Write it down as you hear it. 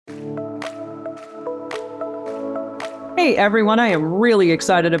Hey everyone, I am really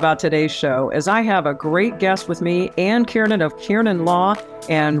excited about today's show as I have a great guest with me, Ann Kiernan of Kiernan Law,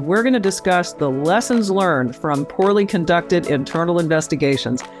 and we're going to discuss the lessons learned from poorly conducted internal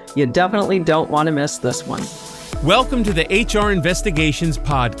investigations. You definitely don't want to miss this one. Welcome to the HR Investigations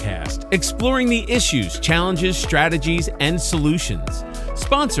Podcast, exploring the issues, challenges, strategies, and solutions.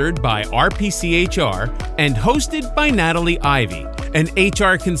 Sponsored by RPCHR and hosted by Natalie Ivy, an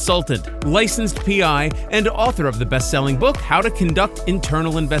HR consultant, licensed PI, and author of the best-selling book, How to Conduct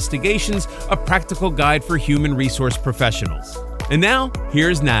Internal Investigations, a practical guide for human resource professionals. And now,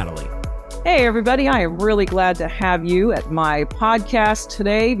 here's Natalie. Hey everybody, I am really glad to have you at my podcast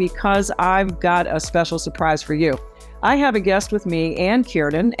today because I've got a special surprise for you. I have a guest with me, Ann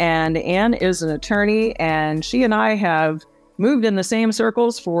Kiernan, and Ann is an attorney, and she and I have moved in the same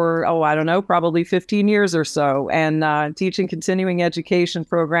circles for, probably 15 years or so, and teaching continuing education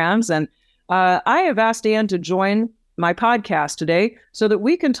programs. And I have asked Ann to join my podcast today so that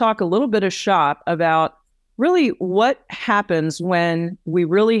we can talk a little bit of shop about really what happens when we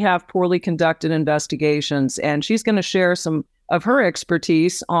really have poorly conducted investigations. And she's going to share some of her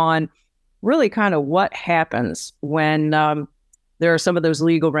expertise on really kind of what happens when there are some of those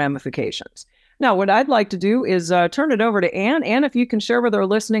legal ramifications. Now, what I'd like to do is turn it over to Ann. Ann, if you can share with our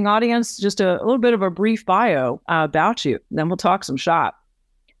listening audience just a little bit of a brief bio about you, then we'll talk some shop.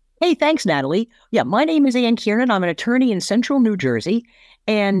 Hey, thanks, Natalie. Yeah, my name is Ann Kiernan. I'm an attorney in Central New Jersey.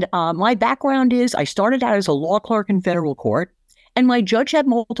 And my background is I started out as a law clerk in federal court, and my judge had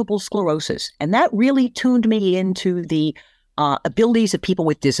multiple sclerosis. And that really tuned me into the abilities of people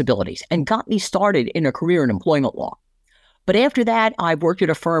with disabilities and got me started in a career in employment law. But after that, I've worked at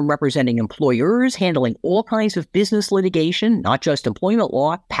a firm representing employers, handling all kinds of business litigation, not just employment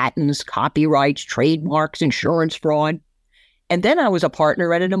law, patents, copyrights, trademarks, insurance fraud. And then I was a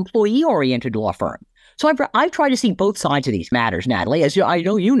partner at an employee-oriented law firm. So I've tried to see both sides of these matters, Natalie. As I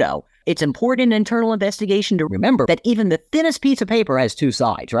know you know, it's important in internal investigation to remember that even the thinnest piece of paper has two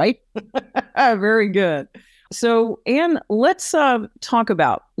sides, right? Very good. So, Ann, let's talk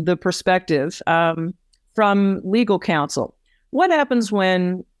about the perspective from legal counsel. What happens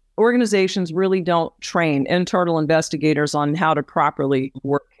when organizations really don't train internal investigators on how to properly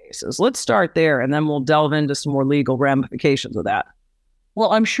work cases? Let's start there, and then we'll delve into some more legal ramifications of that.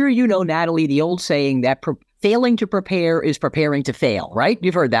 Well, I'm sure you know, Natalie, the old saying that failing to prepare is preparing to fail, right?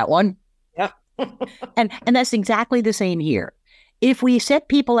 You've heard that one? Yeah. and that's exactly the same here. If we set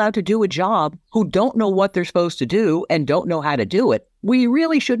people out to do a job who don't know what they're supposed to do and don't know how to do it, we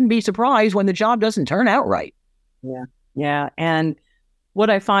really shouldn't be surprised when the job doesn't turn out right. Yeah. And what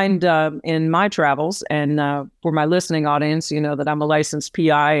I find in my travels, and for my listening audience, you know that I'm a licensed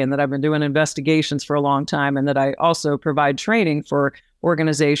PI and that I've been doing investigations for a long time, and that I also provide training for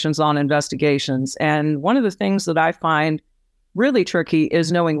organizations on investigations. And one of the things that I find really tricky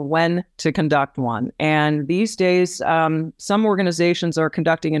is knowing when to conduct one. And these days, some organizations are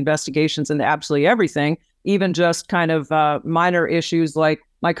conducting investigations into absolutely everything, even just kind of minor issues like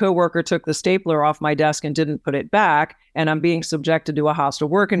my coworker took the stapler off my desk and didn't put it back, and I'm being subjected to a hostile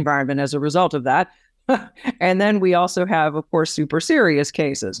work environment as a result of that. And then we also have, of course, super serious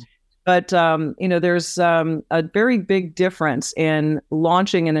cases. But, there's a very big difference in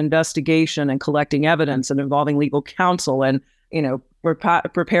launching an investigation and collecting evidence and involving legal counsel and,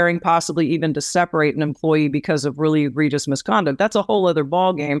 preparing possibly even to separate an employee because of really egregious misconduct. That's a whole other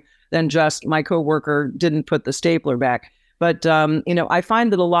ballgame than just my coworker didn't put the stapler back. But, I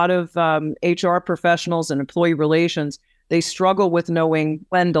find that a lot of HR professionals and employee relations, they struggle with knowing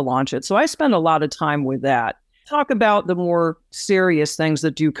when to launch it. So I spend a lot of time with that. Talk about the more serious things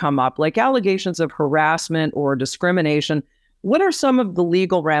that do come up, like allegations of harassment or discrimination. What are some of the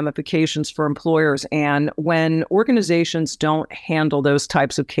legal ramifications for employers and when organizations don't handle those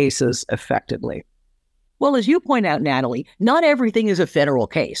types of cases effectively? Well, as you point out, Natalie, not everything is a federal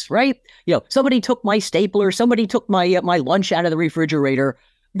case, right? Somebody took my stapler, somebody took my lunch out of the refrigerator.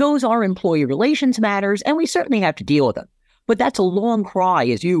 Those are employee relations matters, and we certainly have to deal with them. But that's a long cry,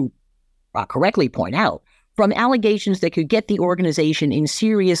 as you correctly point out, from allegations that could get the organization in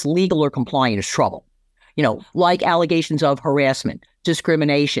serious legal or compliance trouble. Like allegations of harassment,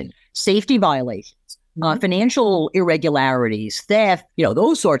 discrimination, safety violations, financial irregularities, theft,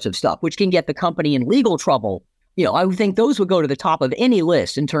 those sorts of stuff, which can get the company in legal trouble. I would think those would go to the top of any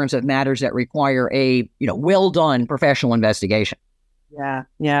list in terms of matters that require a, well-done professional investigation.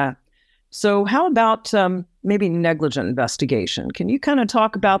 Yeah. So how about maybe negligent investigation? Can you kind of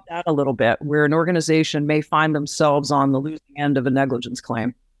talk about that a little bit, where an organization may find themselves on the losing end of a negligence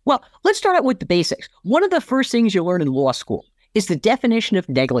claim? Well, let's start out with the basics. One of the first things you learn in law school is the definition of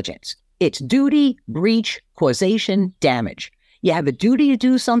negligence. It's duty, breach, causation, damage. You have a duty to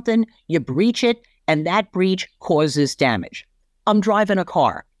do something, you breach it, and that breach causes damage. I'm driving a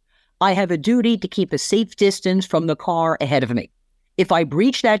car. I have a duty to keep a safe distance from the car ahead of me. If I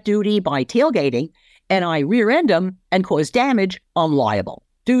breach that duty by tailgating and I rear end them and cause damage, I'm liable.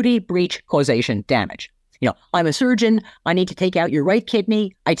 Duty, breach, causation, damage. I'm a surgeon. I need to take out your right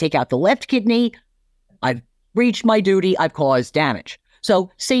kidney. I take out the left kidney. I've breached my duty. I've caused damage.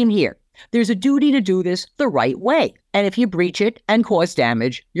 So same here. There's a duty to do this the right way. And if you breach it and cause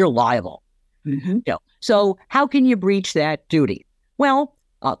damage, you're liable. Mm-hmm. So how can you breach that duty? Well,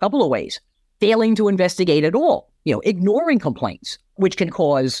 a couple of ways. Failing to investigate at all, ignoring complaints, which can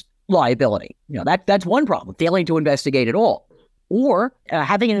cause liability. That's one problem, failing to investigate at all. Or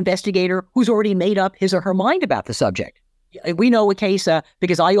having an investigator who's already made up his or her mind about the subject. We know a case,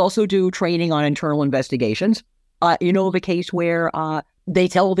 because I also do training on internal investigations. Of a case where they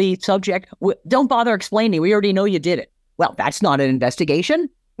tell the subject, don't bother explaining, we already know you did it. Well, that's not an investigation.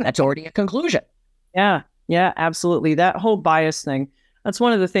 That's already a conclusion. Yeah, absolutely. That whole bias thing, that's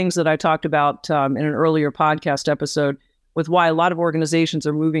one of the things that I talked about in an earlier podcast episode with why a lot of organizations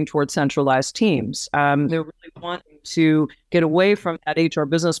are moving towards centralized teams. They're really wanting to get away from that HR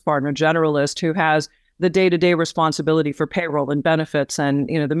business partner generalist who has the day-to-day responsibility for payroll and benefits and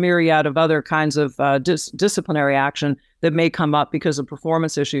the myriad of other kinds of disciplinary action that may come up because of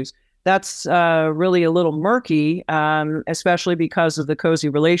performance issues. That's really a little murky, especially because of the cozy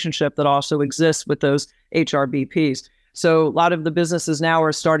relationship that also exists with those HRBPs. So a lot of the businesses now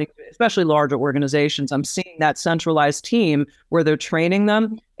are starting, especially larger organizations, I'm seeing that centralized team where they're training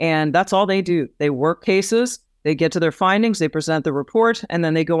them, and that's all they do. They work cases, they get to their findings, they present the report, and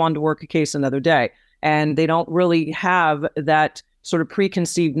then they go on to work a case another day. And they don't really have that sort of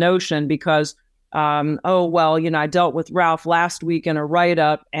preconceived notion because, I dealt with Ralph last week in a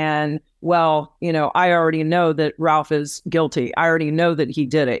write-up, and I already know that Ralph is guilty. I already know that he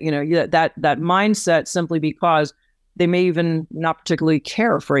did it. That mindset simply because they may even not particularly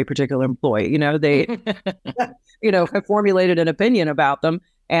care for a particular employee. They, have formulated an opinion about them,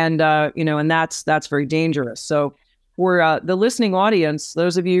 and and that's very dangerous. So for the listening audience,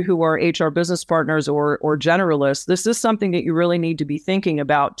 those of you who are HR business partners or generalists, this is something that you really need to be thinking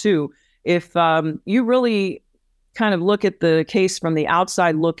about too. If you really kind of look at the case from the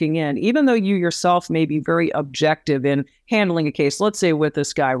outside looking in, even though you yourself may be very objective in handling a case, let's say with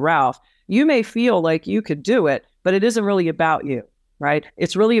this guy, Ralph, you may feel like you could do it, but it isn't really about you, right?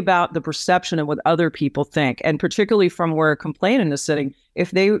 It's really about the perception of what other people think. And particularly from where a complainant is sitting,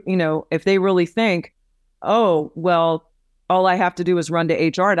 if they really think, oh, well, all I have to do is run to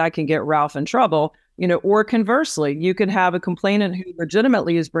HR and I can get Ralph in trouble, or conversely, you can have a complainant who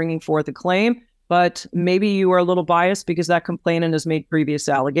legitimately is bringing forth a claim, but maybe you are a little biased because that complainant has made previous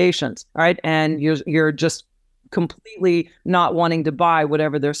allegations, right? And you're just completely not wanting to buy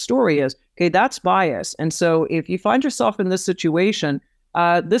whatever their story is. Okay, that's bias. And so if you find yourself in this situation,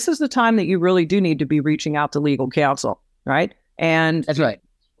 this is the time that you really do need to be reaching out to legal counsel, right? And that's right.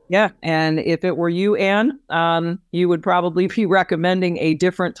 Yeah. And if it were you, Ann, you would probably be recommending a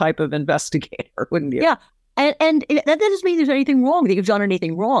different type of investigator, wouldn't you? Yeah. And that doesn't mean there's anything wrong, that you've done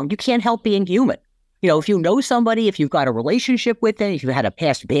anything wrong. You can't help being human. If you know somebody, if you've got a relationship with them, if you've had a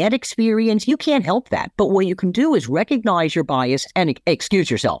past bad experience, you can't help that. But what you can do is recognize your bias and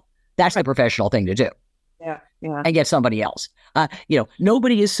excuse yourself. That's the professional thing to do. Yeah. And get somebody else.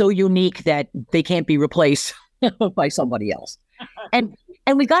 Nobody is so unique that they can't be replaced by somebody else.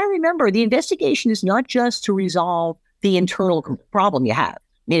 And we got to remember, the investigation is not just to resolve the internal problem you have.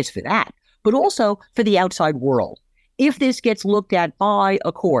 I mean, it's for that, but also for the outside world. If this gets looked at by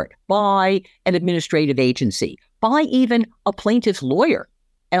a court, by an administrative agency, by even a plaintiff's lawyer,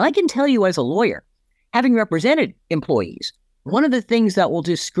 and I can tell you as a lawyer, having represented employees, one of the things that will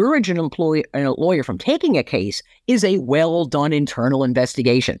discourage a lawyer from taking a case is a well-done internal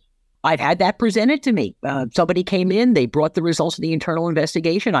investigation. I've had that presented to me. Somebody came in, they brought the results of the internal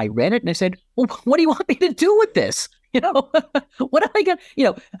investigation. I read it and I said, well, what do you want me to do with this? What am I going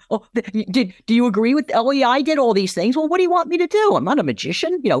to, do you agree with, I did all these things. Well, what do you want me to do? I'm not a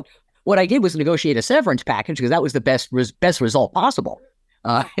magician. What I did was negotiate a severance package because that was the best result possible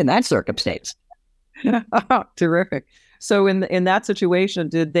in that circumstance. Terrific. So in that situation,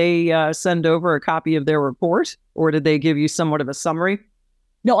 did they send over a copy of their report, or did they give you somewhat of a summary?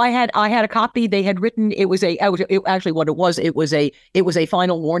 No, I had a copy. They had written. It was actually what it was. It was a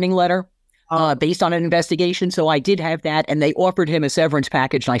final warning letter based on an investigation. So I did have that, and they offered him a severance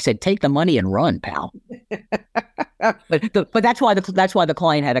package, and I said, "Take the money and run, pal." But that's why the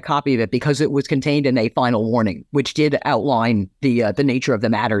client had a copy of it, because it was contained in a final warning, which did outline the nature of the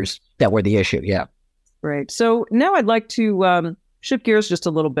matters that were the issue. Yeah. Right. So now I'd like to shift gears just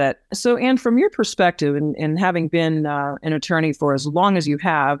a little bit. So, Ann, from your perspective, and having been an attorney for as long as you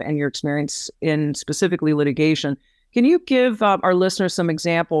have, and your experience in specifically litigation, can you give our listeners some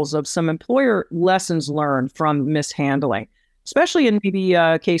examples of some employer lessons learned from mishandling, especially in maybe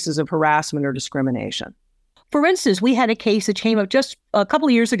cases of harassment or discrimination? For instance, we had a case that came up just a couple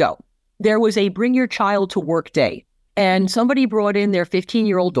of years ago. There was a bring your child to work day, and somebody brought in their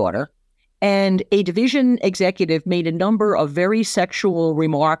 15-year-old daughter, and a division executive made a number of very sexual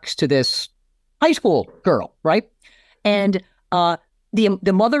remarks to this high school girl, right? And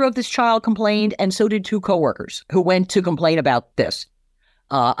the mother of this child complained, and so did two coworkers who went to complain about this.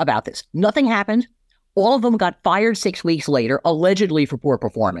 Nothing happened. All of them got fired 6 weeks later, allegedly for poor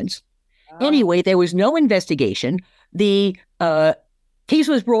performance. Anyway, there was no investigation. The case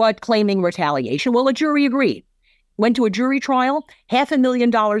was brought claiming retaliation. Well, a jury agreed. Went to a jury trial,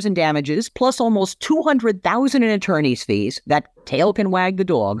 $500,000 in damages, plus almost $200,000 in attorney's fees. That tail can wag the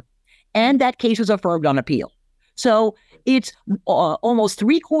dog. And that case was affirmed on appeal. So it's almost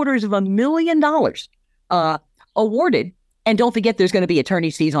 $750,000 awarded. And don't forget, there's going to be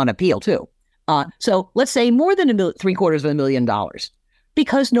attorney's fees on appeal, too. So let's say more than $750,000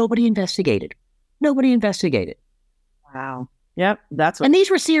 because nobody investigated. Nobody investigated. Wow. Yep, and these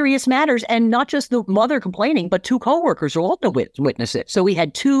were serious matters, and not just the mother complaining, but two coworkers who also witnessed it. So we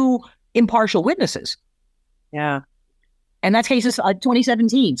had two impartial witnesses. Yeah, and that case is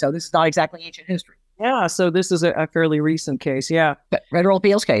 2017. So this is not exactly ancient history. Yeah, so this is a fairly recent case. Yeah, federal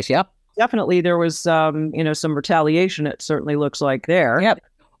appeals case. Yep, definitely there was some retaliation. It certainly looks like there. Yep.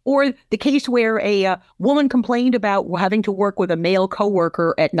 Or the case where a woman complained about having to work with a male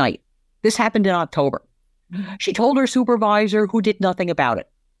coworker at night. This happened in October. She told her supervisor, who did nothing about it.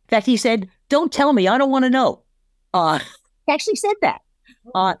 In fact, he said, "Don't tell me, I don't want to know." He actually said that.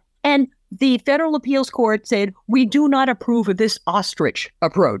 And the federal appeals court said, "We do not approve of this ostrich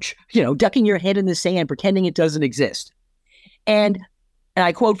approach, ducking your head in the sand, pretending it doesn't exist." And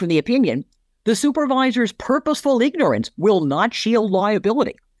I quote from the opinion, "The supervisor's purposeful ignorance will not shield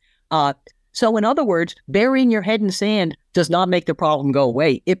liability." So in other words, burying your head in sand does not make the problem go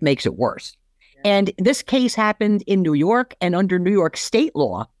away. It makes it worse. And this case happened in New York, and under New York state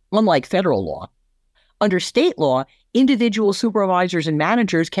law, unlike federal law, under state law, individual supervisors and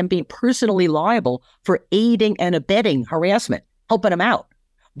managers can be personally liable for aiding and abetting harassment, helping them out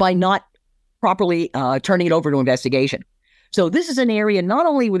by not properly turning it over to investigation. So this is an area not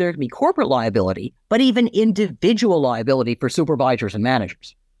only where there can be corporate liability, but even individual liability for supervisors and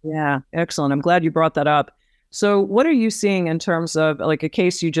managers. Yeah, excellent. I'm glad you brought that up. So what are you seeing in terms of, like a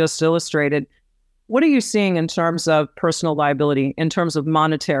case you just illustrated? What are you seeing in terms of personal liability, in terms of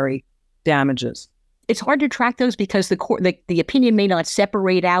monetary damages? It's hard to track those because the opinion may not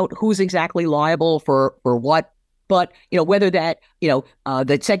separate out who's exactly liable for what. But whether that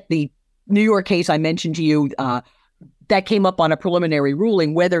the New York case I mentioned to you that came up on a preliminary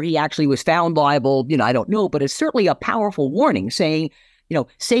ruling, whether he actually was found liable, I don't know. But it's certainly a powerful warning saying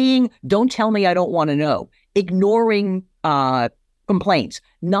 "Don't tell me, I don't want to know," ignoring complaints,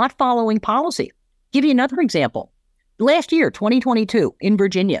 not following policy. Give you another example. Last year, 2022, in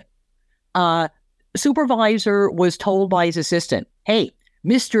Virginia, supervisor was told by his assistant, "Hey,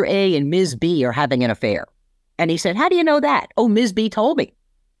 Mr. A and Ms. B are having an affair." And he said, "How do you know that?" "Oh, Ms. B told me."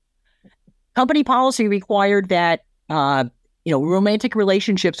 Company policy required that, romantic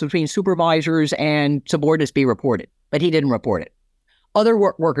relationships between supervisors and subordinates be reported, but he didn't report it. Other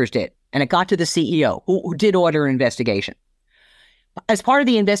workers did, and it got to the CEO, who did order an investigation. As part of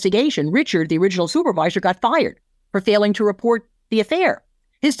the investigation, Richard, the original supervisor, got fired for failing to report the affair.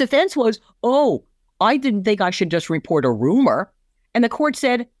 His defense was, "Oh, I didn't think I should just report a rumor." And the court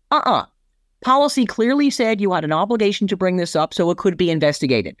said, Policy clearly said you had an obligation to bring this up, so it could be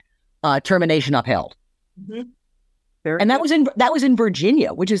investigated. Termination upheld. Mm-hmm. And that was in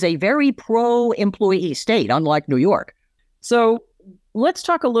Virginia, which is a very pro-employee state, unlike New York. So let's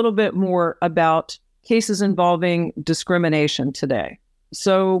talk a little bit more about cases involving discrimination today.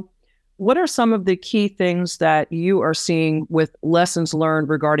 So what are some of the key things that you are seeing with lessons learned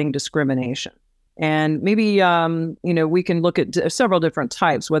regarding discrimination? And maybe, we can look at several different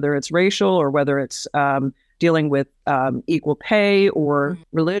types, whether it's racial or whether it's dealing with equal pay or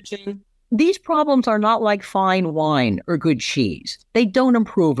religion. These problems are not like fine wine or good cheese. They don't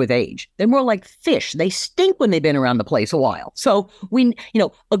improve with age. They're more like fish. They stink when they've been around the place a while. So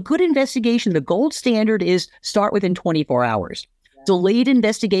a good investigation, the gold standard is start within 24 hours. Yeah. Delayed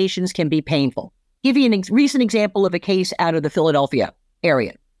investigations can be painful. Give you a recent example of a case out of the Philadelphia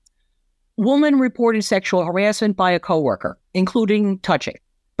area. Woman reported sexual harassment by a coworker, including touching,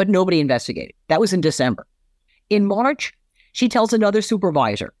 but nobody investigated. That was in December. In March, she tells another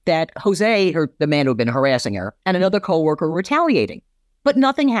supervisor that Jose, the man who had been harassing her, and another coworker were retaliating. But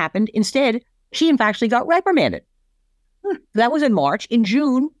nothing happened. Instead, she in fact got reprimanded. That was in March. In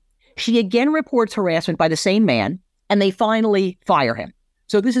June, she again reports harassment by the same man, and they finally fire him.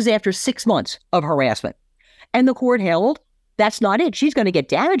 So this is after 6 months of harassment. And the court held that's not it. She's going to get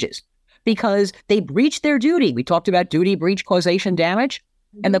damages because they breached their duty. We talked about duty, breach, causation, damage.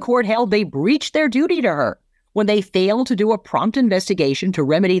 And the court held they breached their duty to her when they failed to do a prompt investigation to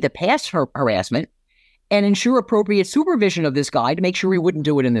remedy the past harassment and ensure appropriate supervision of this guy to make sure he wouldn't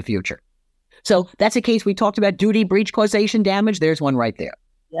do it in the future. So that's a case we talked about, duty, breach, causation, damage. There's one right there.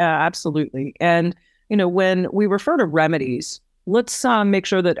 Yeah, absolutely. And, when we refer to remedies, let's make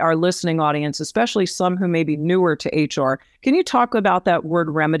sure that our listening audience, especially some who may be newer to HR, can you talk about that word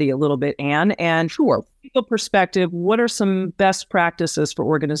remedy a little bit, Ann? And sure. From a legal perspective, what are some best practices for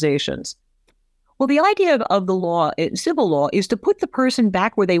organizations? Well, the idea of the law, civil law, is to put the person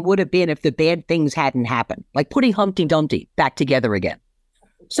back where they would have been if the bad things hadn't happened, like putting Humpty Dumpty back together again.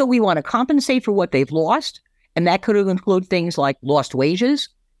 So we want to compensate for what they've lost, and that could include things like lost wages,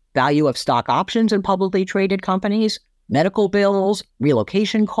 value of stock options in publicly traded companies, medical bills,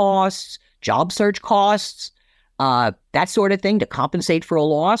 relocation costs, job search costs, that sort of thing to compensate for a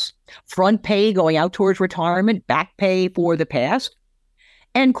loss, front pay going out towards retirement, back pay for the past.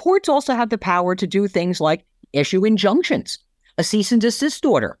 And courts also have the power to do things like issue injunctions, a cease and desist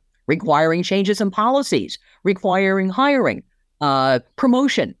order, requiring changes in policies, requiring hiring,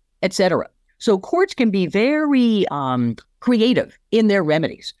 promotion, etc. So courts can be very creative in their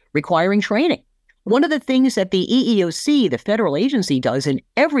remedies, requiring training. One of the things that the EEOC, the federal agency, does in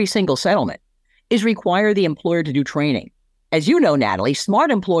every single settlement is require the employer to do training. As you know, Natalie, smart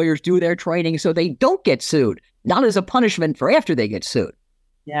employers do their training so they don't get sued, not as a punishment for after they get sued.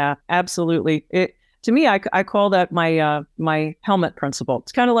 Yeah, absolutely. To me, I call that my helmet principle.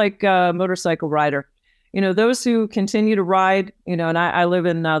 It's kind of like a motorcycle rider. Those who continue to ride, and I live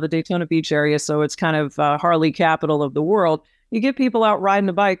in the Daytona Beach area, so it's kind of Harley capital of the world. You get people out riding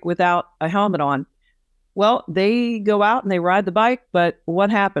a bike without a helmet on. Well, they go out and they ride the bike, but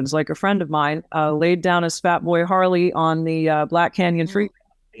what happens? Like a friend of mine laid down his Fat Boy Harley on the Black Canyon Freeway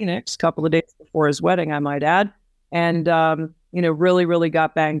in Phoenix a couple of days before his wedding, I might add, and really, really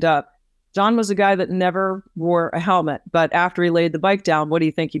got banged up. John was a guy that never wore a helmet, but after he laid the bike down, what do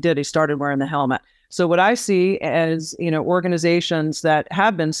you think he did? He started wearing the helmet. So what I see as, organizations that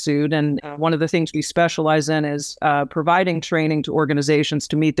have been sued, and one of the things we specialize in is providing training to organizations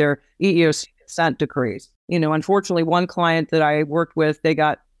to meet their EEOC consent decrees. Unfortunately, one client that I worked with, they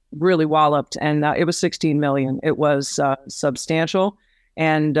got really walloped, and it was $16 million. It was substantial.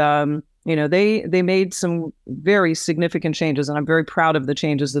 And, they made some very significant changes, and I'm very proud of the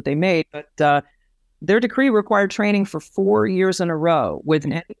changes that they made. But their decree required training for 4 years in a row with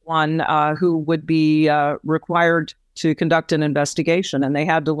anyone who would be required to conduct an investigation. And they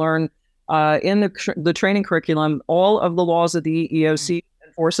had to learn in the training curriculum all of the laws that the EEOC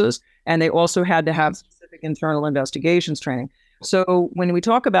enforces, and they also had to have specific internal investigations training. So when we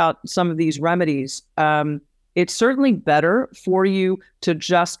talk about some of these remedies, it's certainly better for you to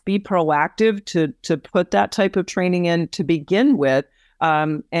just be proactive, to put that type of training in to begin with.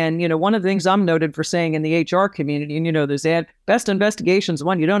 And, one of the things I'm noted for saying in the HR community, and, there's best investigations,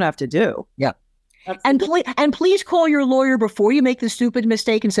 one you don't have to do. Yeah. And please call your lawyer before you make the stupid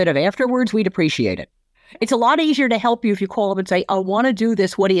mistake instead of afterwards. We'd appreciate it. It's a lot easier to help you if you call up and say, I want to do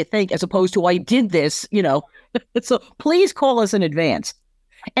this. What do you think? As opposed to I did this, So please call us in advance.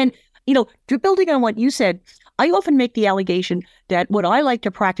 And, building on what you said, I often make the allegation that what I like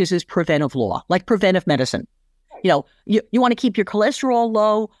to practice is preventive law, like preventive medicine. You want to keep your cholesterol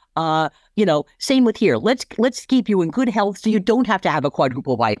low. Same with here. Let's keep you in good health so you don't have to have a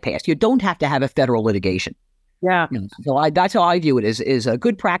quadruple bypass. You don't have to have a federal litigation. Yeah. So that's how I view it, is a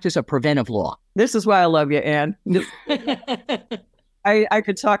good practice of preventive law. This is why I love you, Ann. I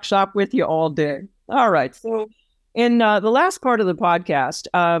could talk shop with you all day. All right. So in the last part of the podcast,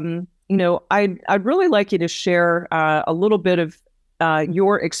 I'd really like you to share a little bit of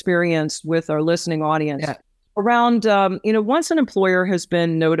your experience with our listening audience. Yeah. Around, once an employer has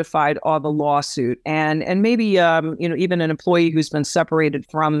been notified of a lawsuit and maybe, even an employee who's been separated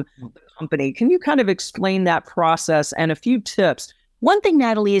from the company, can you kind of explain that process and a few tips? One thing,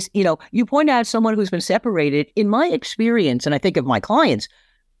 Natalie, is, you point out someone who's been separated. In my experience, and I think of my clients,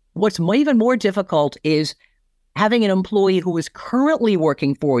 what's even more difficult is having an employee who is currently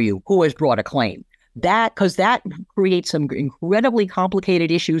working for you who has brought a claim. because that creates some incredibly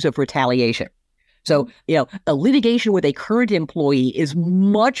complicated issues of retaliation. So, a litigation with a current employee is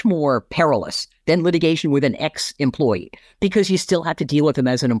much more perilous than litigation with an ex-employee, because you still have to deal with them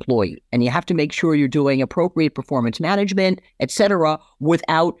as an employee, and you have to make sure you're doing appropriate performance management, et cetera,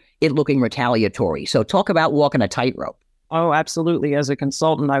 without it looking retaliatory. So talk about walking a tightrope. Oh, absolutely. As a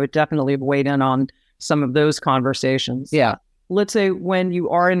consultant, I would definitely have weighed in on some of those conversations. Yeah. Let's say when you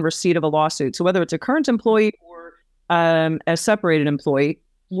are in receipt of a lawsuit, so whether it's a current employee or a separated employee,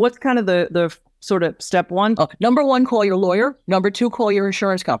 what's kind of the sort of step one? Number one, call your lawyer. Number two, call your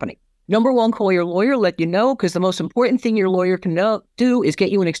insurance company. Number one, call your lawyer, let you know, because the most important thing your lawyer can do is get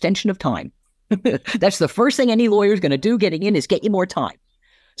you an extension of time. That's the first thing any lawyer is going to do getting in, is get you more time.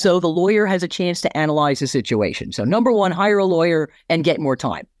 So the lawyer has a chance to analyze the situation. So number one, hire a lawyer and get more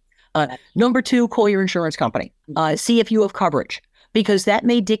time. Number two, call your insurance company. See if you have coverage, because that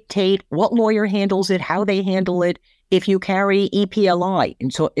may dictate what lawyer handles it, how they handle it. If you carry EPLI,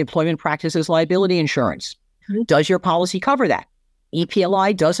 Employment Practices Liability Insurance, does your policy cover that?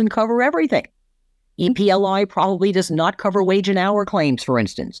 EPLI doesn't cover everything. EPLI probably does not cover wage and hour claims, for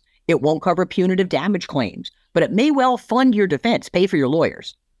instance. It won't cover punitive damage claims, but it may well fund your defense, pay for your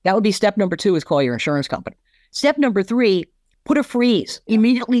lawyers. That would be step number two, is call your insurance company. Step number three, put a freeze.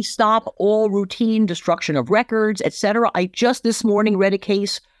 Immediately stop all routine destruction of records, et cetera. I just this morning read a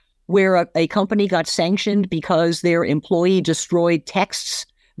case where a company got sanctioned because their employee destroyed texts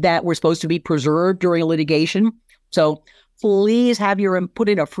that were supposed to be preserved during a litigation. So please put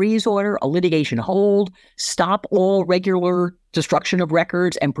in a freeze order, a litigation hold, stop all regular destruction of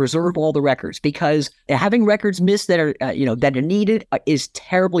records and preserve all the records, because having records missed that are needed is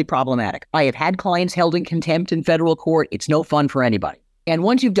terribly problematic. I have had clients held in contempt in federal court. It's no fun for anybody. And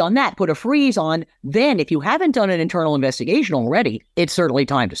once you've done that, put a freeze on, then if you haven't done an internal investigation already, it's certainly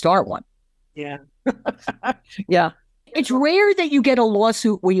time to start one. Yeah. Yeah. It's rare that you get a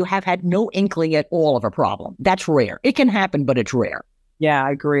lawsuit where you have had no inkling at all of a problem. That's rare. It can happen, but it's rare. Yeah, I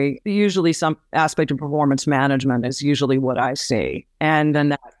agree. Usually some aspect of performance management is usually what I see. And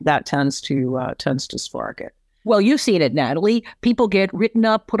then that tends to spark it. Well, you've seen it, Natalie. People get written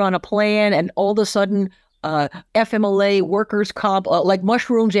up, put on a plan, and all of a sudden, FMLA, workers' comp, like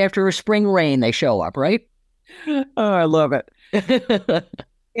mushrooms after a spring rain, they show up, right? Oh, I love it.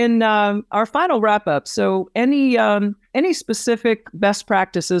 In our final wrap up, so any specific best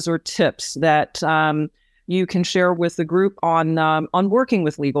practices or tips that you can share with the group on working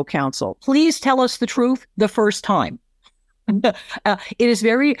with legal counsel? Please tell us the truth the first time. It is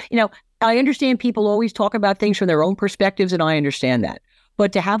very, I understand people always talk about things from their own perspectives, and I understand that.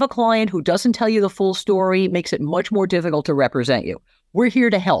 But to have a client who doesn't tell you the full story makes it much more difficult to represent you. We're here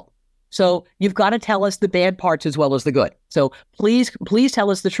to help. So you've got to tell us the bad parts as well as the good. So please tell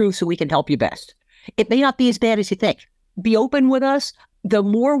us the truth so we can help you best. It may not be as bad as you think. Be open with us. The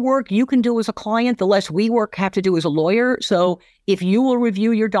more work you can do as a client, the less we have to do as a lawyer. So if you will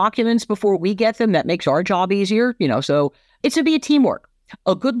review your documents before we get them, that makes our job easier. So it's to be a teamwork.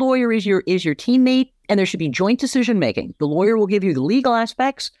 A good lawyer is your teammate, and there should be joint decision making. The lawyer will give you the legal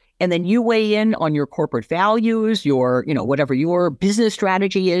aspects, and then you weigh in on your corporate values, your whatever your business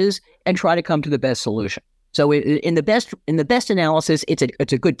strategy is, and try to come to the best solution. So in the best analysis, it's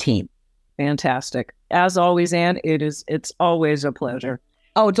a good team. Fantastic. As always, Ann, it's always a pleasure.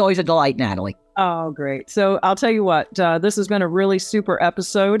 Oh, it's always a delight, Natalie. Oh, great. So I'll tell you what, this has been a really super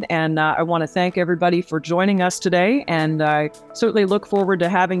episode, and I want to thank everybody for joining us today. And I certainly look forward to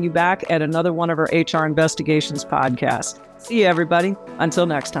having you back at another one of our HR Investigations podcasts. See you, everybody. Until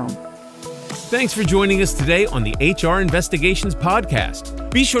next time. Thanks for joining us today on the HR Investigations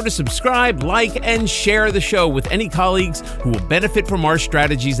podcast. Be sure to subscribe, like, and share the show with any colleagues who will benefit from our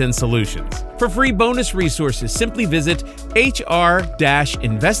strategies and solutions. For free bonus resources, simply visit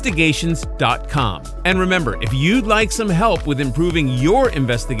hr-investigations.com. And remember, if you'd like some help with improving your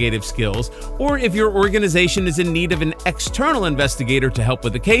investigative skills, or if your organization is in need of an external investigator to help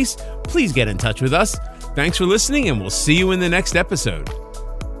with the case, please get in touch with us. Thanks for listening, and we'll see you in the next episode.